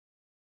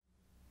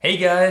Hey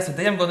guys,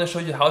 today I'm going to show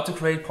you how to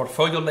create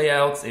portfolio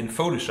layouts in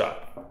Photoshop.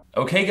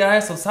 Okay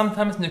guys, so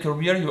sometimes in your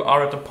career you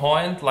are at a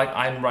point like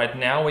I'm right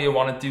now where you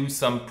want to do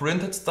some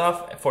printed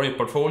stuff for your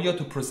portfolio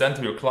to present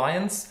to your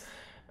clients.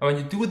 And when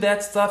you do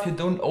that stuff, you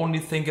don't only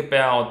think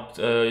about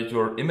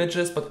your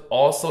images, but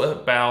also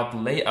about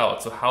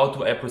layout. So how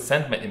do I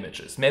present my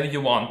images? Maybe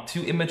you want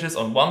 2 images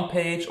on one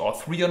page or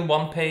 3 on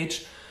one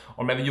page.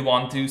 Or maybe you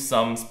want to do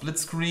some split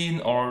screen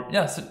or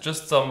so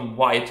just some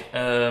white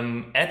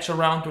edge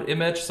around your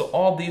image. So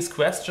all these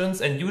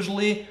questions, and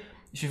usually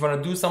if you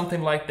want to do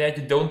something like that,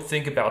 you don't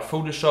think about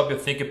Photoshop, you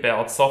think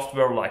about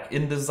software like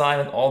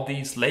InDesign and all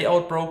these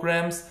layout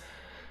programs.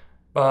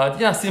 But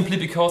yeah, simply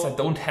because I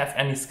don't have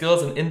any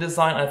skills in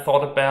InDesign, I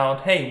thought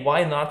about, hey,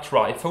 why not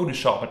try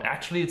Photoshop? And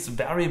actually it's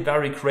very,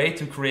 very great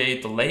to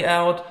create the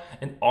layout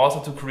and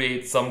also to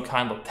create some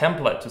kind of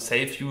template to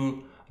save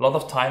you a lot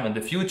of time in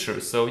the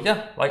future. So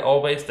yeah, like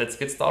always, let's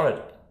get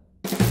started.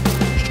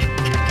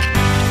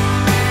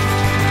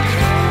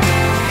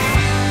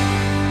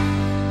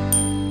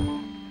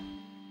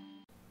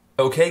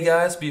 Okay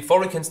guys, before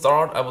we can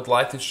start, I would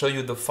like to show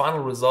you the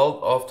final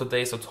result of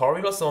today's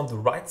tutorial. So on the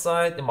right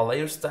side in my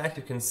layer stack,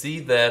 you can see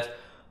that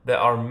there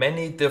are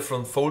many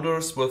different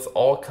folders with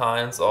all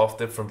kinds of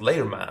different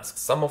layer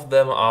masks. Some of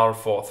them are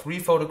for 3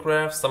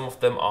 photographs, some of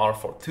them are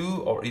for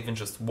 2 or even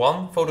just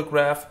 1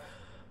 photograph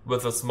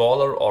with a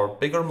smaller or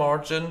bigger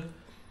margin.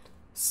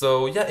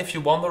 So yeah, if you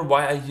wonder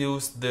why I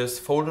use this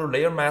folder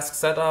layer mask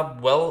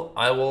setup, well,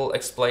 I will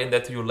explain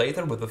that to you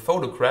later with a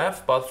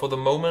photograph, but for the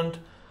moment,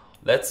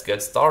 let's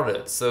get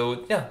started.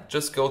 So yeah,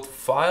 just go to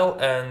File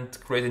and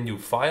create a new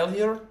file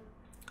here.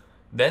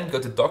 Then go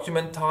to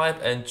Document Type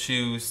and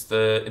choose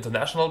the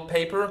international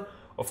paper.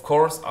 Of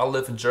course, I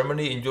live in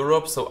Germany, in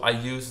Europe, so I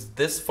use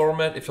this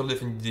format. If you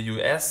live in the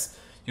US,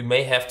 you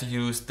may have to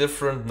use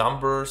different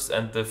numbers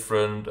and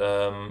different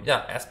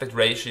aspect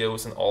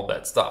ratios and all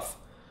that stuff.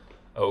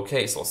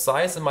 Okay, so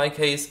size in my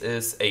case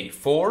is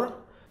A4.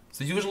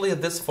 So usually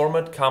this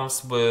format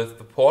comes with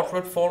the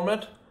portrait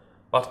format,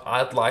 but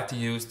I'd like to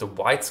use the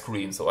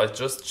widescreen. So I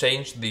just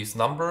changed these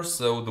numbers.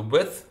 So the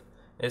width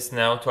is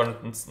now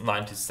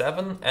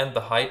 297 and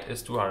the height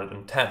is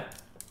 210.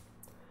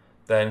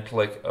 Then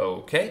click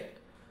OK.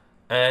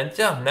 And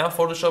yeah, now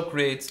Photoshop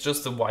creates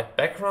just a white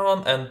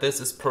background and this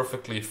is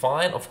perfectly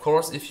fine. Of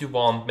course, if you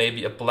want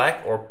maybe a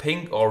black or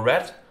pink or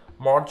red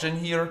margin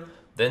here,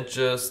 then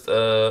just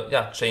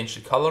change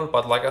the color.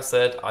 But like I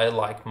said, I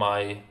like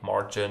my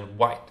margin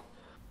white.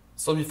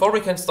 So before we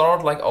can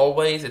start, like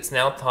always, it's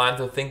now time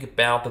to think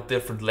about the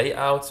different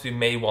layouts we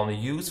may want to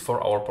use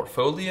for our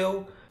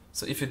portfolio.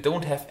 So if you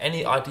don't have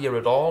any idea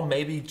at all,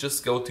 maybe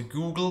just go to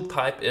Google,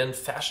 type in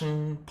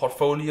fashion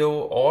portfolio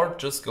or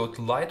just go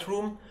to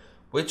Lightroom,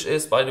 which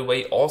is, by the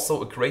way,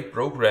 also a great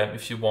program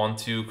if you want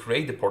to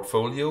create a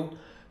portfolio.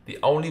 The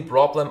only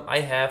problem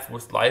I have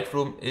with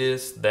Lightroom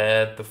is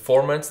that the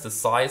formats, the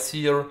size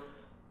here,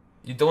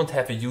 you don't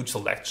have a huge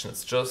selection.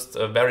 It's just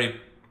a very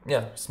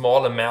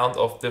small amount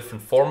of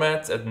different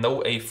formats and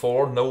no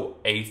A4, no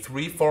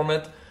A3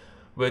 format,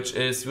 which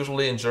is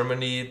usually in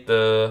Germany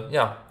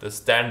the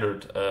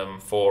standard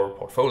for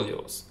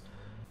portfolios.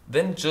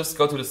 Then just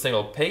go to the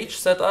single page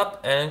setup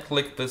and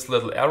click this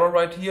little arrow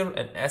right here.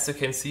 And as you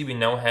can see, we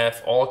now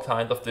have all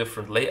kinds of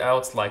different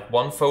layouts, like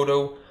one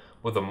photo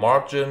with a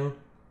margin,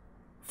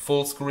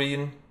 full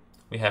screen.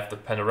 We have the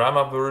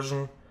panorama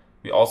version.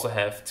 We also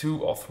have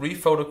 2 or 3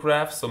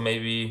 photographs, so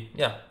maybe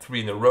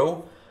 3 in a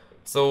row.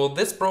 So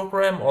this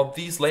program or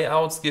these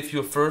layouts give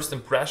you a first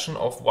impression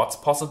of what's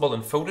possible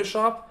in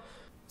Photoshop.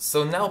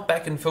 So now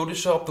back in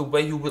Photoshop, the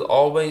way you will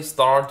always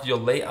start your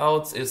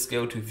layouts is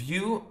go to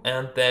View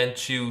and then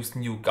choose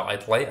New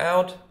Guide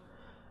Layout.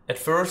 At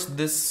first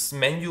this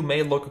menu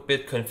may look a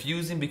bit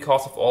confusing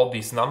because of all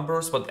these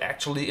numbers, but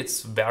actually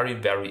it's very,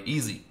 very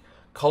easy.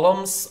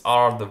 Columns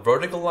are the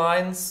vertical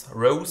lines,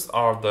 rows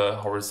are the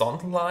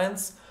horizontal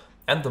lines,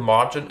 and the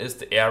margin is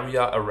the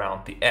area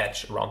around the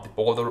edge, around the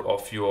border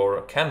of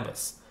your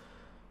canvas.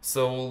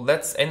 So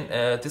let's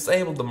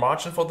disable the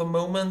margin for the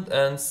moment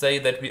and say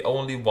that we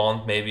only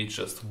want maybe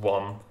just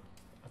 1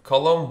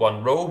 column,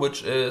 1 row,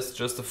 which is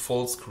just a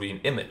full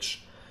screen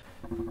image.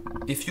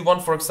 If you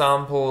want, for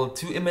example,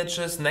 2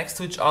 images next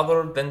to each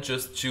other, then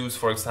just choose,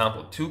 for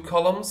example, 2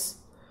 columns.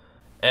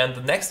 And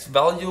the next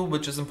value,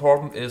 which is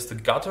important, is the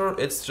gutter.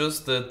 It's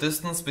just the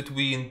distance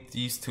between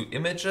these 2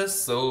 images.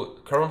 So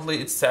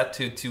currently it's set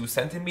to 2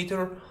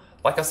 centimeters.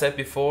 Like I said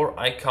before,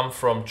 I come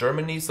from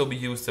Germany, so we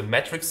use the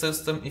metric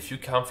system. If you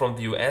come from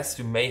the US,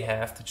 you may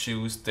have to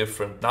choose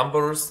different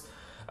numbers.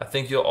 I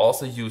think you'll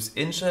also use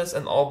inches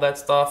and all that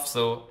stuff.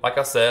 So like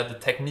I said, the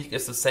technique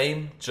is the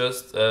same,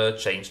 just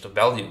change the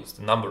values,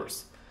 the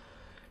numbers.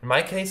 In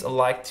my case, I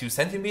like 2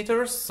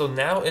 centimeters. So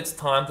now it's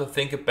time to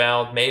think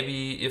about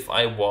maybe if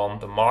I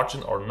want the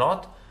margin or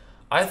not.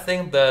 I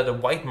think that a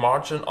white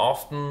margin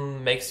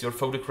often makes your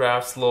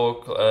photographs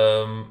look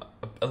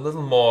a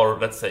little more,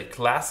 let's say,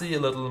 classy, a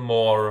little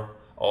more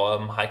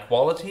high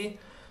quality.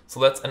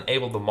 So let's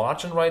enable the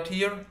margin right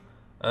here.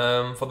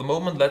 For the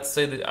moment, let's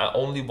say that I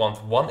only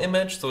want one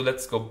image, so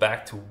let's go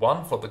back to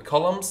 1 for the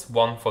columns,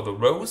 1 for the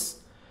rows,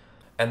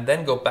 and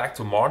then go back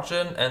to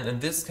margin, and in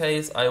this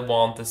case I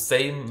want the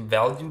same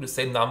value, the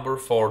same number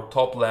for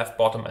top, left,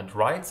 bottom and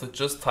right, so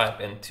just type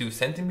in 2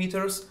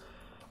 centimeters.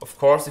 Of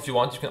course, if you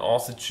want, you can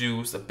also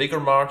choose a bigger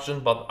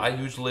margin, but I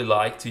usually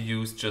like to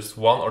use just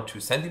 1 or 2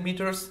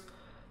 centimeters.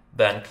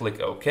 Then click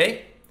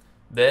OK.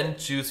 Then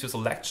choose your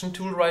selection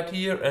tool right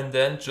here and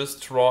then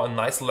just draw a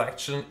nice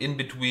selection in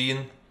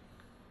between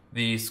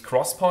these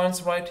cross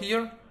points right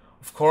here.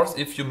 Of course,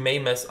 if you may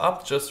mess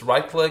up, just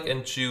right click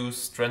and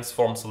choose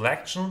Transform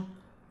Selection.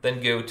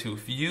 Then go to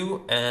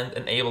View and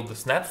enable the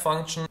snap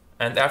function.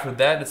 And after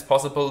that, it's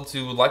possible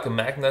to, like a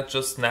magnet,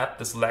 just snap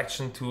the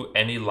selection to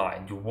any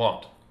line you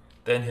want.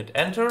 Then hit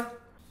enter.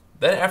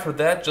 Then after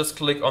that, just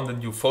click on the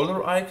new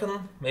folder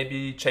icon.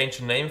 Maybe change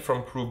the name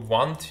from group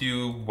 1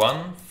 to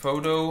 1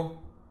 photo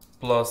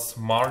plus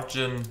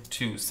margin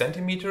 2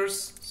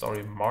 centimeters.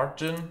 Sorry,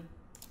 margin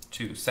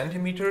 2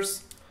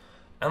 centimeters.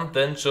 And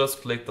then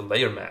just click the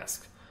layer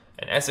mask.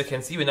 And as you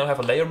can see, we now have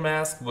a layer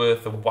mask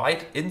with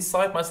white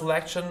inside my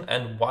selection,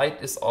 and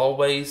white is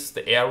always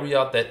the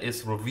area that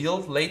is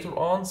revealed later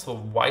on. So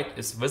white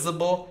is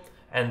visible,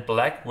 and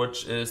black,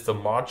 which is the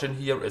margin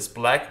here, is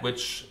black,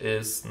 which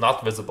is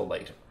not visible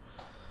later.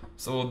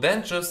 So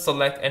then just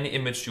select any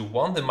image you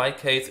want. In my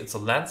case, it's a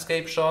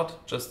landscape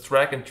shot. Just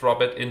drag and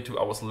drop it into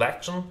our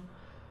selection.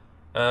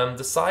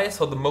 The size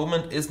for the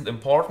moment isn't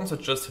important, so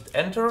just hit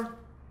enter.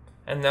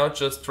 And now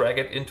just drag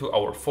it into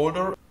our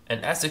folder.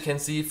 And as you can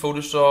see,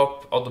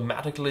 Photoshop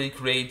automatically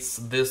creates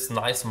this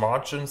nice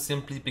margin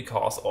simply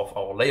because of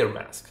our layer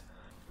mask.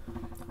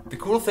 The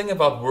cool thing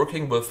about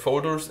working with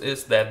folders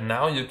is that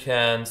now you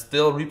can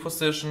still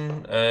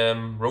reposition,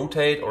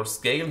 rotate or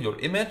scale your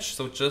image.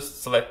 So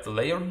just select the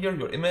layer here,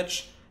 your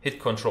image,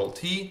 hit Ctrl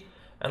T,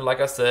 and like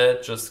I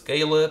said, just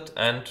scale it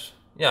and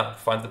yeah,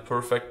 find the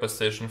perfect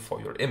position for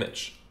your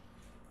image.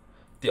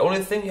 The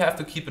only thing you have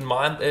to keep in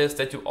mind is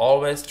that you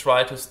always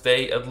try to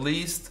stay at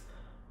least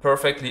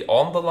perfectly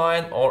on the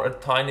line or a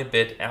tiny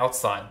bit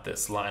outside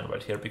this line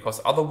right here,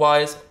 because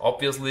otherwise,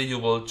 obviously, you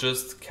will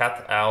just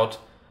cut out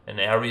an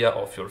area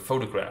of your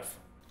photograph.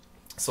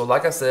 So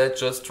like I said,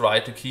 just try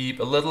to keep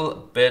a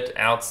little bit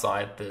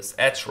outside this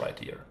edge right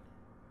here.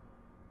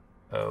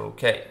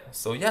 Okay,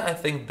 so yeah, I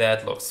think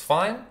that looks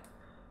fine.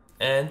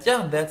 And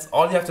yeah, that's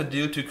all you have to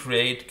do to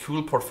create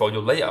cool portfolio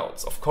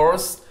layouts. Of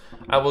course,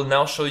 I will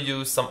now show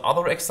you some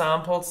other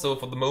examples. So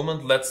for the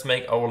moment, let's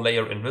make our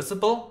layer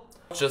invisible.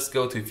 Just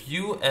go to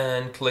View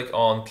and click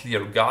on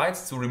Clear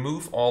Guides to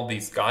remove all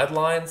these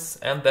guidelines.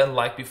 And then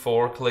like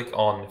before, click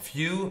on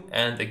View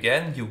and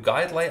again, View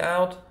Guide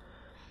Layout.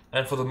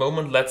 And for the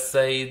moment, let's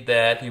say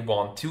that you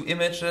want 2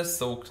 images.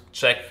 So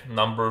check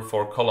number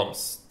for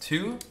columns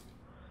 2.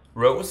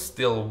 Rows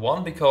still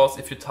 1, because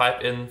if you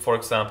type in, for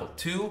example,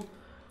 2,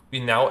 we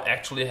now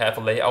actually have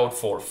a layout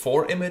for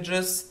 4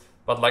 images.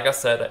 But like I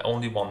said, I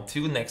only want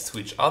 2 next to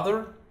each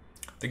other.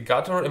 The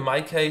gutter, in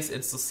my case,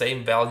 it's the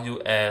same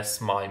value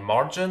as my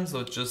margin,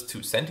 so just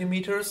 2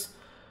 centimeters.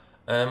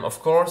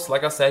 Of course,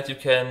 like I said, you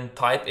can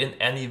type in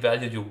any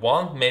value you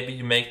want. Maybe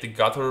you make the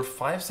gutter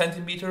 5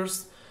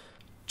 centimeters.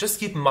 Just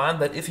keep in mind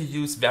that if you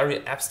use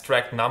very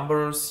abstract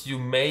numbers, you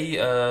may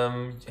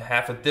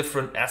have a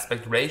different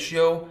aspect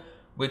ratio,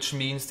 which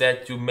means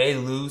that you may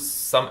lose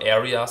some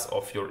areas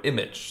of your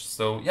image.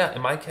 So yeah,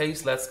 in my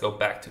case, let's go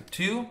back to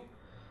 2.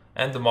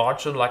 And the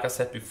margin, like I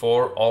said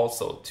before,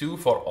 also 2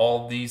 for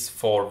all these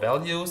 4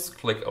 values.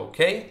 Click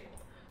OK.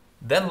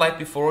 Then, like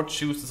before,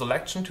 choose the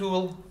selection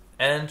tool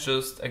and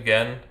just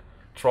again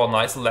draw a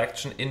nice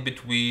selection in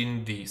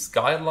between these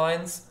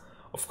guidelines.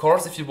 Of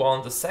course, if you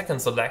want a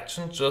second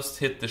selection, just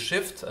hit the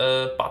Shift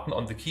button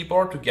on the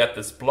keyboard to get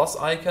this plus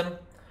icon.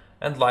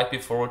 And like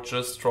before,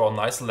 just draw a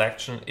nice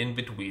selection in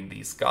between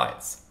these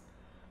guides.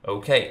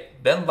 Okay,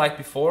 then like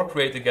before,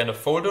 create again a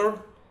folder.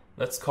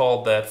 Let's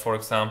call that, for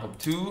example,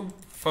 2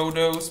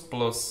 photos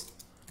plus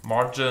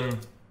margin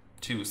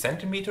 2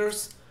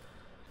 centimeters.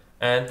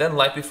 And then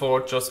like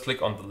before, just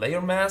click on the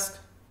layer mask.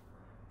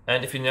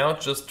 And if you now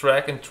just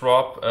drag and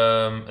drop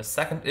a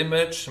second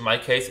image, in my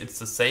case it's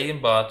the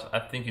same, but I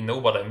think you know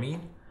what I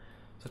mean.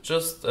 So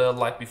just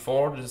like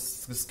before, the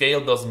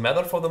scale doesn't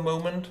matter for the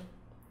moment.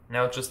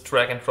 Now just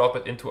drag and drop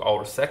it into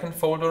our second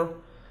folder.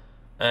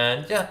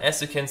 And yeah,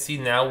 as you can see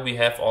now, we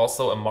have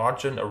also a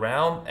margin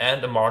around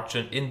and a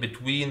margin in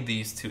between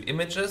these 2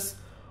 images.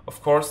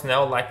 Of course,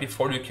 now like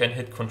before, you can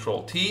hit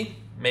Ctrl T,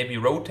 maybe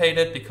rotate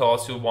it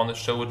because you want to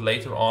show it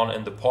later on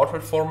in the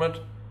portrait format.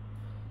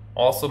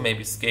 Also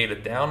maybe scale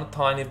it down a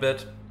tiny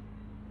bit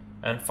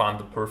and find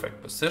the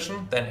perfect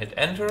position, then hit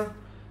enter.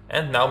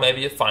 And now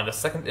maybe you find a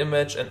second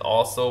image and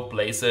also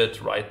place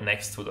it right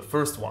next to the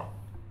first one.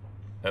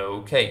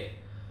 Okay.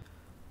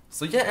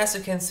 So yeah, as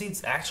you can see,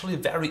 it's actually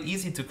very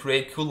easy to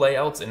create cool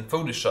layouts in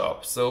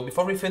Photoshop. So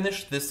before we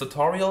finish this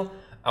tutorial,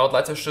 I would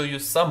like to show you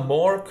some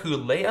more cool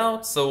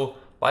layouts. So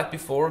like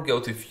before, go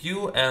to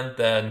View and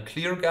then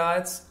Clear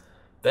Guides.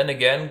 Then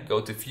again,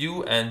 go to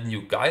View and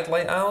New Guide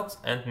Layout.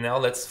 And now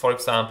let's, for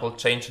example,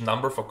 change the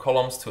number for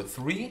columns to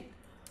 3.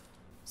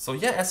 So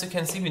yeah, as you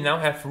can see, we now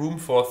have room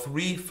for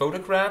 3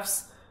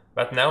 photographs.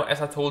 But now,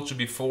 as I told you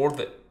before,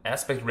 the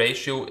aspect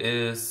ratio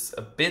is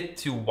a bit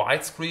too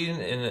widescreen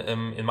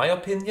in my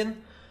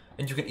opinion.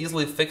 And you can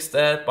easily fix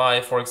that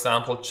by, for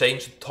example,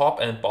 change the top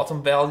and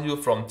bottom value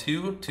from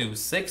 2 to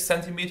 6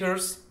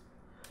 centimeters.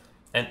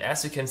 And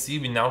as you can see,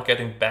 we're now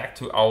getting back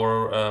to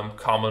our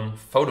common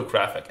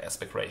photographic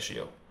aspect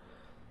ratio.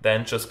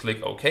 Then just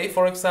click OK,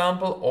 for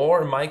example,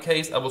 or in my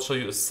case, I will show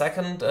you a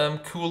second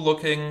cool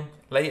looking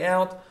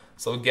layout.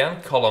 So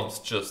again, columns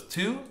just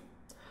 2,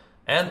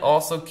 and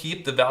also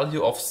keep the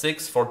value of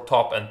 6 for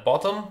top and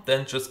bottom.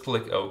 Then just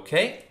click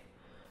OK.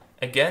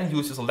 Again,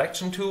 use your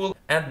selection tool,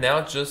 and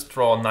now just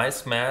draw a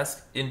nice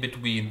mask in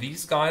between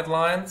these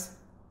guidelines,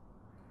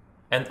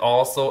 and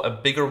also a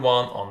bigger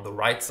one on the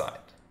right side.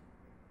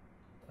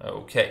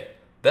 Okay,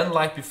 then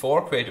like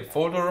before, create a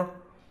folder.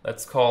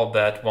 Let's call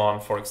that one,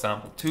 for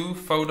example, 2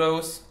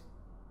 photos,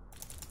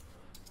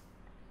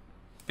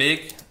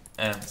 big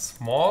and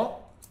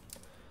small.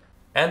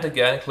 And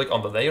again, click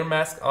on the layer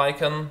mask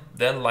icon.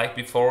 Then like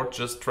before,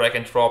 just drag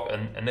and drop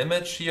an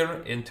image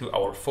here into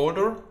our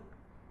folder.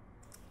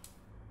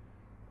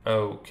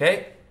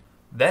 Okay,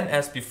 then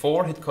as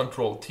before, hit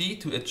Ctrl T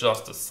to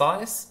adjust the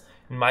size.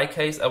 In my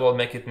case, I will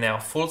make it now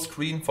full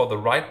screen for the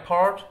right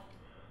part.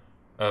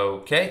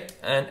 Okay,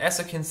 and as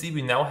you can see,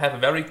 we now have a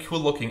very cool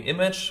looking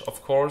image.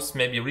 Of course,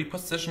 maybe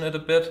reposition it a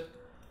bit.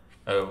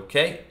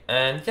 Okay,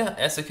 and yeah,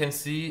 as you can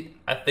see,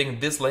 I think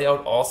this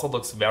layout also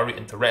looks very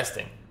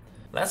interesting.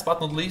 Last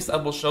but not least, I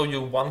will show you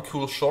one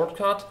cool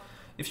shortcut.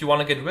 If you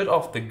want to get rid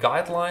of the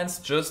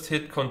guidelines, just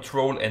hit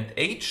Ctrl and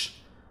H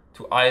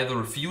to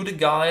either view the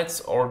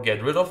guides or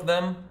get rid of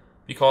them,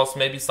 because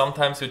maybe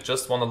sometimes you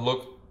just want to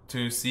look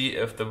to see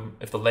if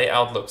the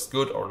layout looks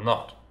good or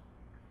not.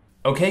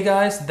 Okay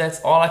guys, that's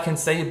all I can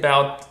say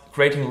about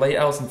creating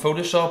layouts in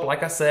Photoshop.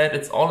 Like I said,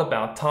 it's all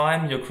about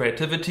time, your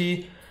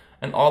creativity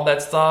and all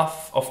that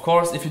stuff. Of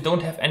course, if you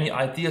don't have any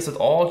ideas at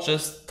all,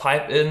 just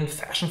type in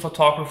fashion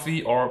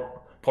photography or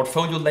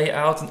portfolio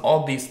layouts and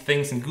all these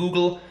things in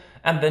Google,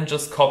 and then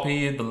just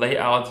copy the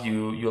layout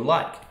you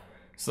like.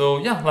 So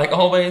yeah, like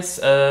always,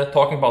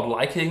 talking about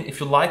liking. If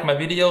you like my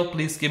video,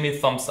 please give me a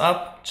thumbs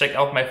up, check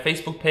out my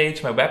Facebook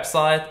page, my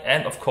website,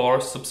 and of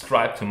course,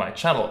 subscribe to my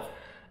channel.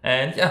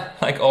 And yeah,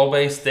 like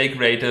always, stay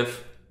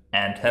creative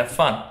and have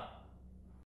fun.